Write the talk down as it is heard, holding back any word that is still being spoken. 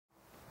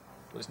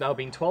It's now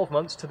been 12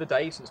 months to the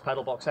day since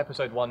PedalBox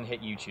Episode 1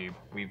 hit YouTube.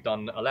 We've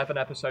done 11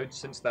 episodes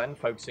since then,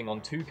 focusing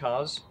on 2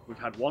 cars. We've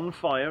had one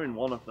fire in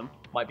one of them.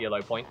 Might be a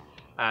low point.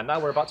 And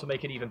now we're about to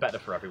make it even better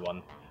for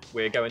everyone.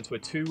 We're going to a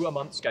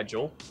 2-a-month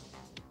schedule.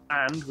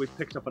 And we've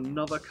picked up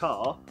another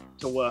car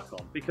to work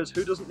on, because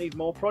who doesn't need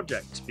more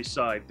projects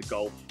beside the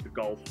Golf,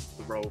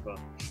 the Rover,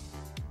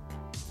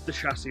 the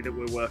chassis that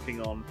we're working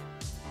on?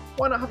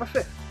 Why not have a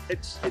fifth?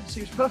 It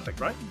seems perfect,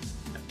 right?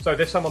 So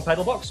this time on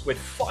PedalBox, we're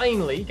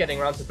finally getting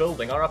around to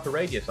building our upper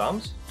radius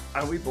arms.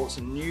 And we bought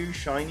some new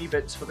shiny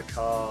bits for the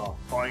car,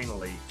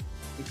 finally,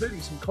 including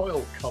some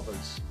coil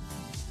covers.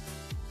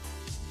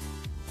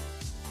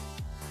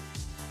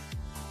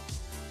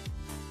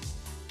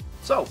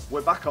 So,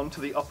 we're back onto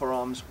the upper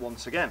arms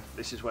once again.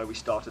 This is where we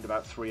started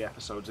about 3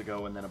 episodes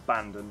ago and then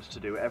abandoned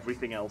to do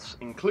everything else,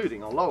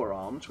 including our lower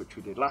arms, which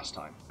we did last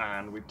time.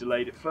 And we've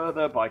delayed it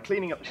further by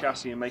cleaning up the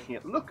chassis and making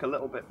it look a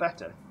little bit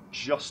better,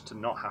 just to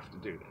not have to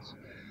do this.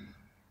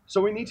 So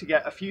we need to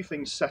get a few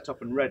things set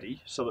up and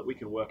ready so that we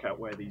can work out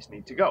where these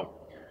need to go.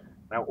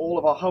 Now, all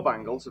of our hub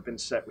angles have been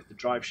set with the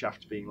drive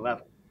shaft being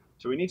level.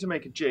 So we need to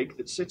make a jig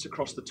that sits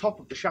across the top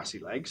of the chassis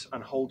legs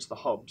and holds the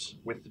hubs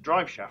with the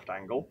drive shaft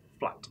angle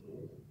flat,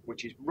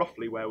 which is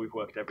roughly where we've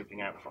worked everything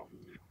out from.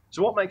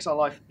 So what makes our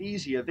life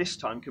easier this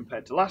time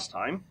compared to last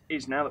time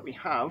is now that we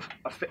have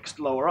a fixed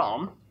lower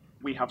arm,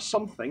 we have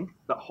something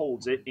that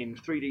holds it in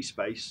 3D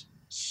space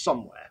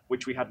somewhere,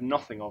 which we had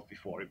nothing of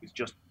before. It was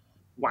just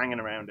wanging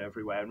around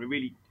everywhere, and we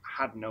really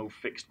had no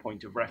fixed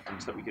point of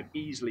reference that we could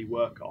easily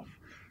work off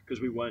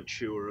because we weren't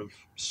sure of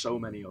so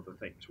many other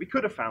things. We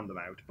could have found them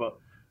out, but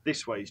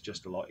this way is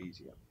just a lot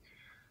easier.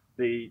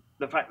 The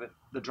fact that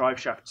the drive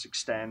shafts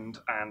extend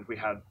and we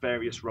had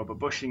various rubber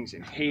bushings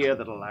in here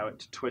that allow it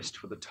to twist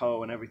for the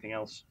toe and everything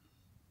else,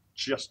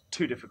 just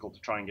too difficult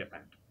to try and get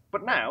round.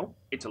 But now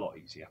it's a lot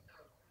easier.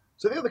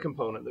 So the other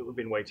component that we've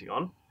been waiting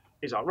on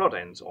is our rod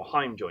ends, or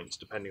heim joints,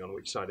 depending on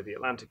which side of the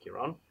Atlantic you're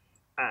on,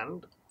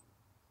 and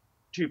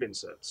tube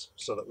inserts,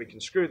 so that we can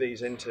screw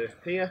these into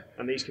here,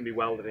 and these can be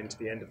welded into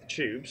the end of the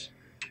tubes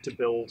to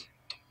build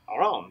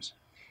our arms.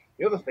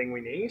 The other thing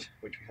we need,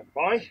 which we had to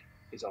buy,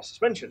 is our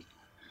suspension,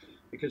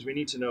 because we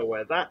need to know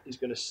where that is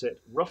going to sit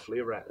roughly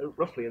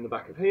in the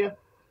back of here,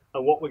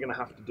 and what we're going to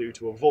have to do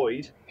to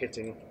avoid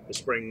hitting the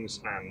springs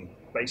and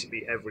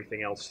basically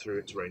everything else through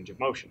its range of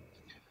motion.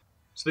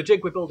 So the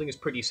jig we're building is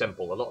pretty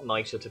simple, a lot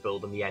nicer to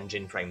build than the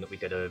engine frame that we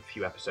did a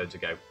few episodes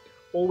ago.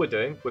 All we're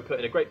doing, we're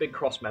putting a great big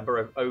cross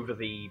member over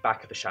the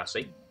back of the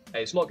chassis.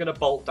 It's not going to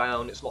bolt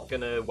down, it's not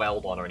going to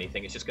weld on or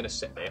anything, it's just going to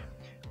sit there.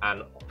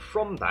 And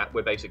from that,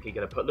 we're basically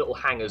going to put little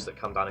hangers that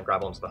come down and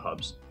grab onto the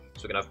hubs.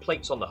 So we're going to have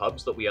plates on the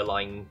hubs that we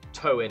align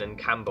toe-in and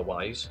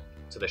camber-wise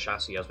to the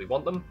chassis as we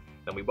want them.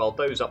 Then we weld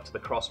those up to the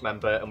cross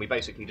member, and we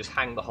basically just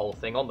hang the whole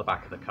thing on the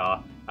back of the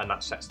car, and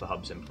that sets the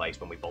hubs in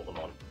place when we bolt them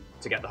on.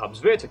 To get the hubs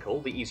vertical,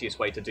 the easiest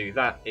way to do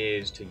that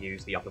is to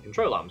use the upper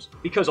control arms.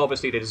 Because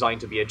obviously they're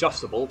designed to be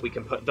adjustable, we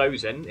can put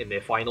those in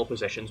their final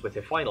positions with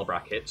their final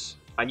brackets,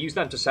 and use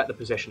them to set the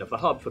position of the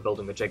hub for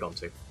building the jig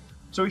onto.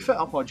 So we fit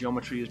up our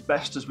geometry as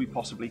best as we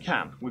possibly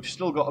can. We've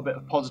still got a bit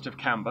of positive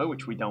camber,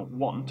 which we don't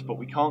want, but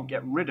we can't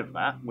get rid of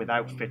that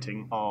without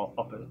fitting our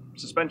upper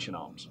suspension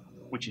arms,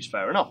 which is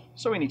fair enough,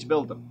 so we need to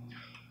build them.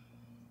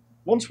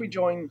 Once we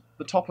join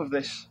the top of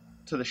this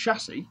to the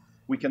chassis,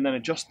 we can then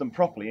adjust them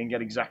properly and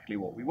get exactly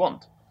what we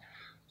want.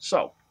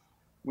 So,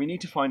 we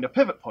need to find a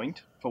pivot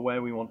point for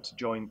where we want to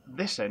join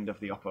this end of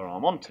the upper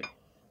arm onto.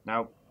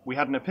 Now, we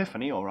had an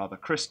epiphany, or rather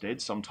Chris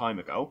did, some time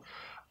ago,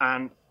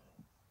 and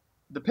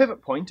the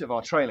pivot point of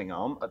our trailing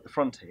arm at the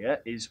front here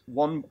is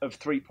one of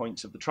 3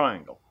 points of the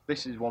triangle.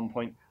 This is one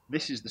point,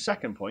 this is the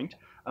second point,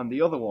 and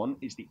the other one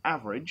is the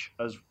average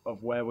of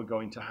where we're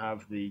going to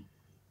have the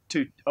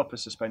 2 upper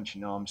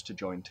suspension arms to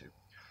join to.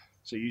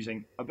 So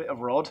using a bit of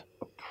rod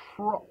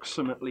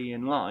approximately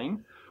in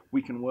line,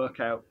 we can work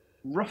out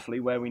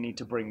roughly where we need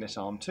to bring this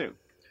arm to.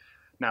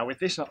 Now with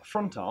this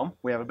front arm,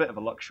 we have a bit of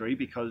a luxury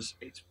because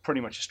it's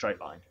pretty much a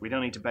straight line. We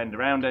don't need to bend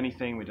around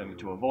anything, we don't need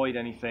to avoid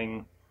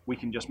anything. We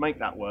can just make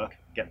that work,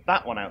 get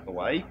that one out the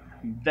way,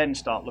 and then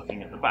start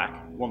looking at the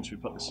back once we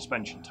put the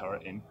suspension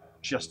turret in,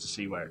 just to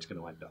see where it's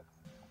going to end up.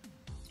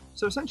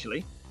 So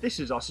essentially, this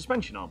is our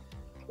suspension arm,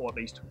 or at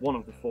least one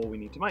of the 4 we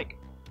need to make.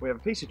 We have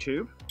a piece of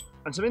tube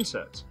and some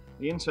inserts.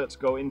 The inserts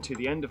go into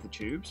the end of the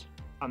tubes,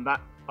 and that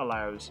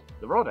allows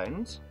the rod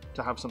ends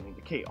to have something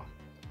to key off.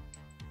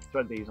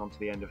 Thread these onto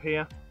the end of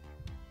here,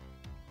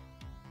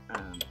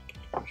 and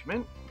push them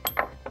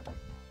in.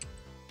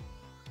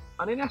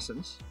 And in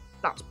essence,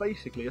 that's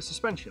basically a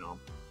suspension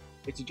arm.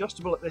 It's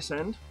adjustable at this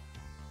end,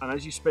 and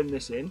as you spin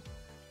this in,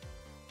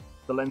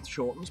 the length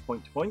shortens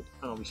point to point,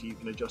 and obviously you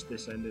can adjust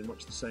this end in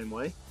much the same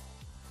way,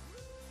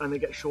 and they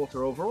get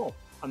shorter overall.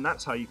 And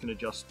that's how you can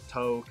adjust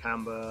toe,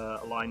 camber,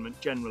 alignment,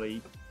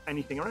 generally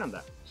anything around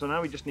that. So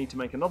now we just need to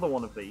make another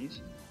one of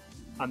these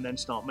and then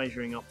start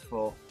measuring up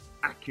for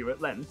accurate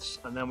lengths,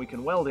 and then we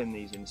can weld in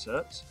these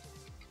inserts.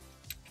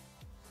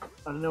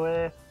 And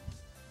we're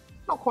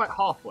not quite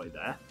halfway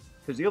there,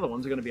 because the other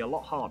ones are going to be a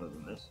lot harder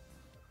than this.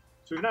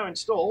 So we've now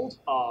installed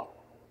our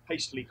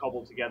hastily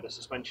cobbled together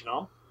suspension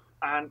arm,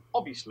 and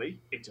obviously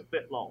it's a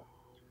bit long.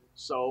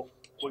 So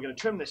we're going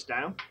to trim this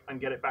down and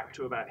get it back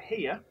to about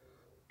here,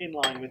 in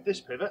line with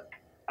this pivot,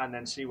 and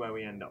then see where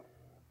we end up.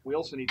 We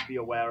also need to be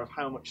aware of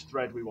how much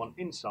thread we want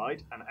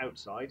inside and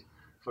outside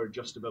for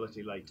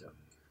adjustability later,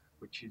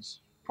 which is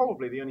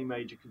probably the only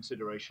major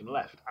consideration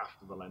left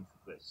after the length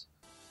of this.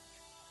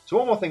 So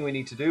one more thing we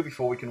need to do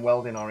before we can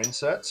weld in our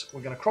inserts,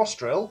 we're going to cross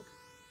drill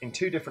in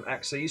 2 different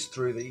axes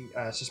through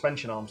the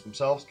suspension arms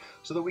themselves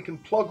so that we can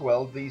plug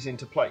weld these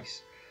into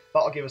place.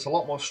 That'll give us a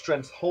lot more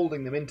strength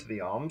holding them into the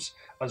arms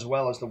as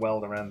well as the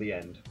weld around the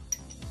end.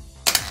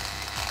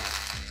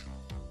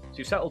 So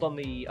we've settled on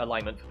the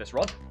alignment for this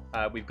rod.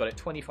 We've got it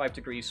 25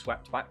 degrees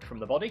swept back from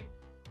the body,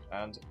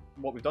 and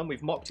what we've done,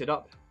 we've mocked it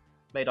up,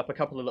 made up a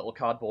couple of little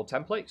cardboard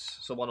templates.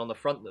 So one on the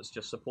front that's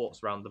just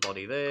supports around the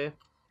body there,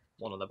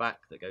 one on the back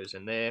that goes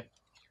in there.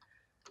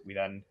 We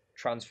then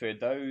transferred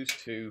those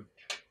to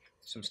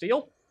some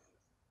steel,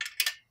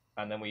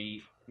 and then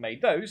we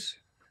made those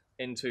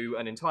into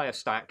an entire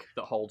stack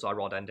that holds our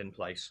rod end in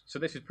place. So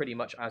this is pretty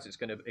much as it's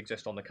going to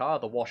exist on the car.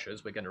 The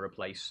washers we're going to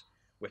replace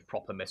with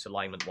proper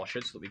misalignment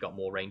washers so that we've got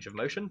more range of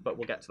motion, but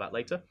we'll get to that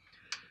later.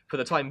 For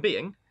the time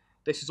being,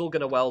 this is all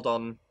going to weld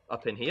on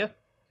up in here,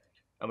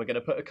 and we're going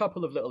to put a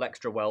couple of little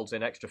extra welds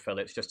in, extra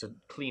fillets, just to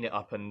clean it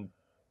up and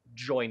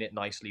join it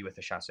nicely with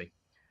the chassis.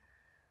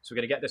 So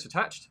we're going to get this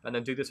attached and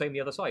then do the same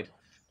the other side.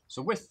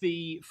 So with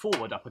the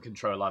forward upper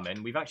control arm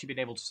in, we've actually been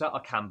able to set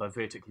our camber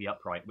vertically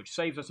upright, which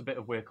saves us a bit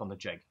of work on the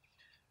jig.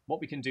 What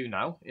we can do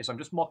now is I'm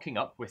just mocking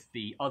up with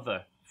the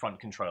other front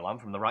control arm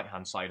from the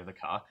right-hand side of the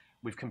car.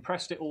 We've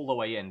compressed it all the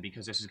way in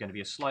because this is going to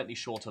be a slightly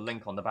shorter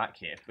link on the back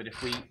here. But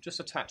if we just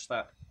attach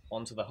that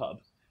onto the hub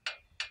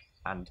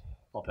and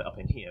pop it up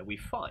in here, we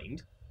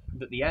find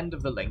that the end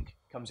of the link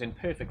comes in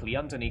perfectly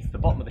underneath the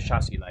bottom of the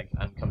chassis leg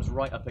and comes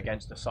right up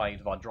against the side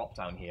of our drop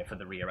down here for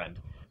the rear end,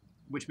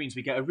 which means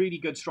we get a really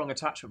good strong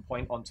attachment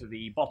point onto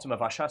the bottom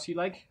of our chassis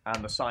leg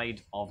and the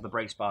side of the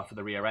brace bar for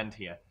the rear end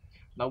here.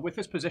 Now with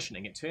this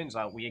positioning, it turns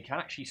out we can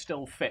actually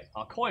still fit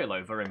our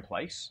coilover in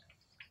place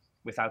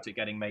without it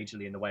getting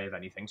majorly in the way of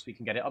anything, so we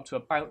can get it up to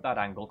about that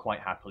angle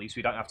quite happily, so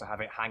we don't have to have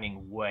it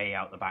hanging way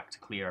out the back to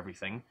clear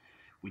everything.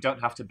 We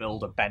don't have to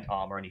build a bent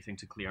arm or anything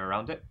to clear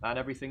around it, and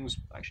everything's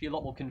actually a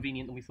lot more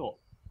convenient than we thought.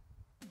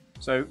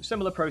 So,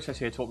 similar process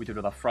here to what we did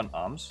with our front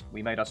arms.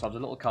 We made ourselves a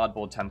little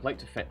cardboard template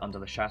to fit under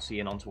the chassis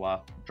and onto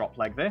our drop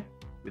leg there.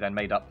 We then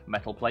made up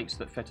metal plates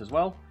that fit as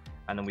well,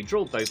 and then we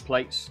drilled those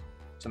plates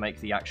to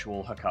make the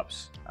actual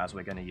hookups as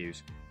we're going to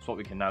use. So what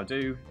we can now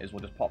do is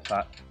we'll just pop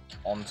that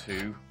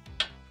onto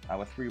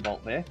our through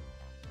bolt there,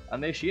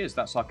 and there she is.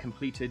 That's our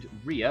completed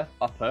rear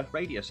upper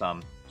radius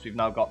arm. So we've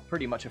now got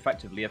pretty much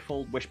effectively a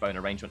full wishbone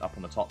arrangement up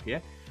on the top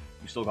here.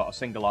 We've still got a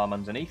single arm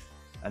underneath,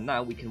 and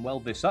now we can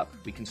weld this up.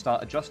 We can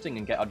start adjusting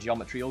and get our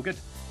geometry all good.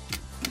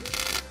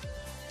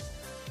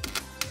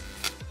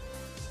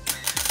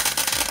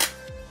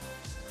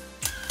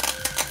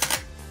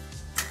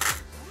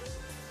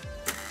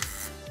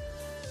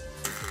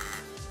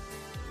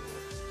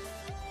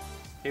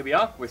 Here we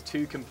are with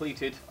 2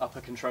 completed upper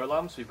control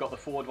arms. We've got the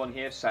forward one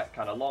here set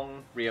kind of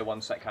long, rear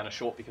one set kind of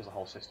short because the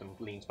whole system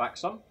leans back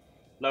some.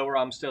 Lower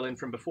arm still in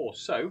from before,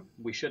 so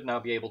we should now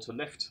be able to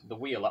lift the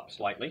wheel up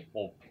slightly,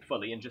 or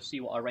fully, and just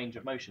see what our range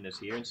of motion is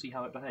here and see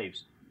how it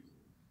behaves.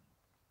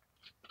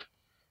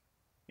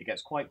 It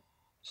gets quite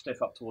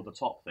stiff up toward the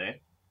top there,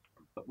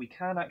 but we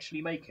can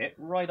actually make it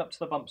right up to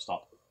the bump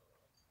stop.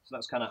 So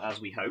that's kind of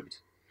as we hoped.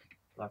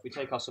 Now if we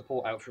take our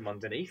support out from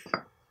underneath,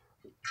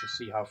 to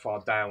see how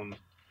far down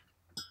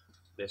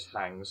this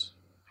hangs.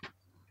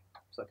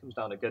 So that comes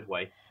down a good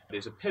way.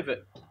 There's a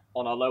pivot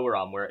on our lower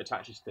arm where it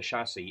attaches to the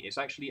chassis. It's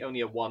actually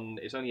only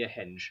a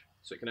hinge,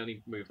 so it can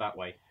only move that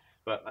way.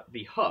 But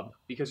the hub,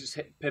 because it's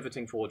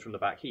pivoting forward from the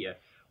back here,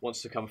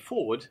 wants to come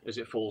forward as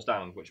it falls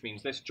down, which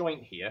means this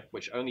joint here,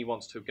 which only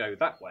wants to go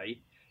that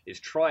way, is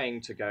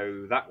trying to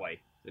go that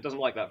way. It doesn't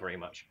like that very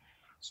much.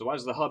 So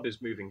as the hub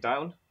is moving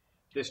down,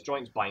 this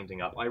joint's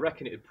binding up. I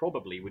reckon it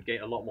probably would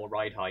get a lot more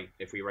ride height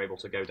if we were able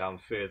to go down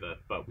further,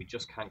 but we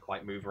just can't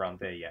quite move around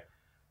there yet.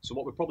 So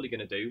what we're probably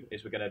going to do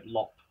is we're going to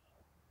lop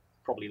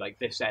probably like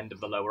this end of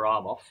the lower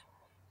arm off,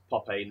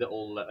 pop a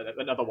little,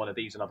 another one of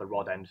these, another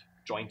rod end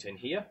joint in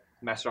here,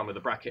 mess around with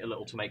the bracket a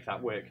little to make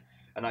that work,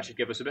 and that should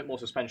give us a bit more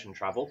suspension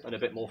travel and a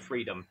bit more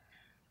freedom.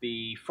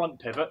 The front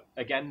pivot,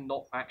 again,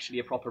 not actually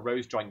a proper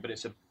rose joint, but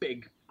it's a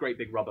great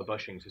big rubber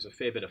bushing, so there's a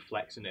fair bit of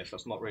flex in this.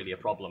 That's not really a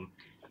problem.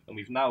 And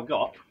we've now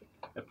got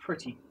a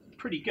pretty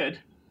good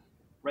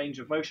range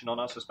of motion on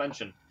our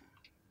suspension.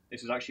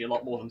 This is actually a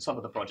lot more than some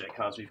of the project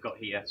cars we've got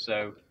here,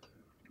 so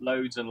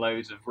loads and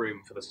loads of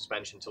room for the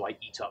suspension to like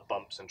eat up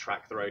bumps and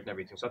track the road and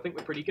everything. So I think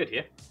we're pretty good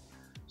here.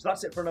 So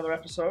that's it for another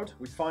episode.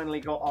 We finally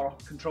got our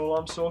control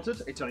arm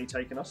sorted. It's only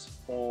taken us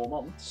 4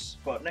 months,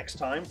 but next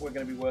time we're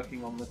going to be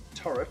working on the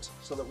turret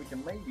so that we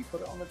can maybe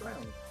put it on the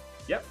ground.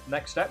 Yep,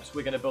 next steps,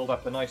 we're going to build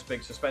up a nice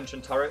big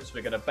suspension turret. So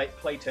we're going to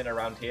plate in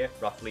around here,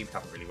 roughly. We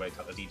haven't really worked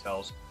out the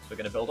details. So we're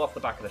going to build off the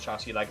back of the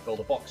chassis leg, build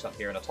a box up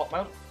here and a top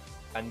mount.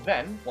 And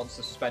then, once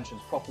the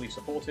suspension's properly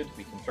supported,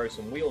 we can throw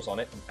some wheels on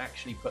it and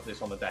actually put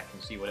this on the deck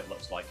and see what it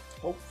looks like.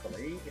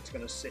 Hopefully, it's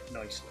going to sit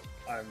nicely.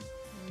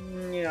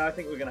 Yeah, I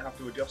think we're going to have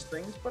to adjust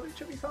things, but it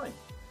should be fine.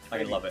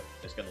 I love it.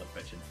 It's going to look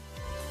bitchin'.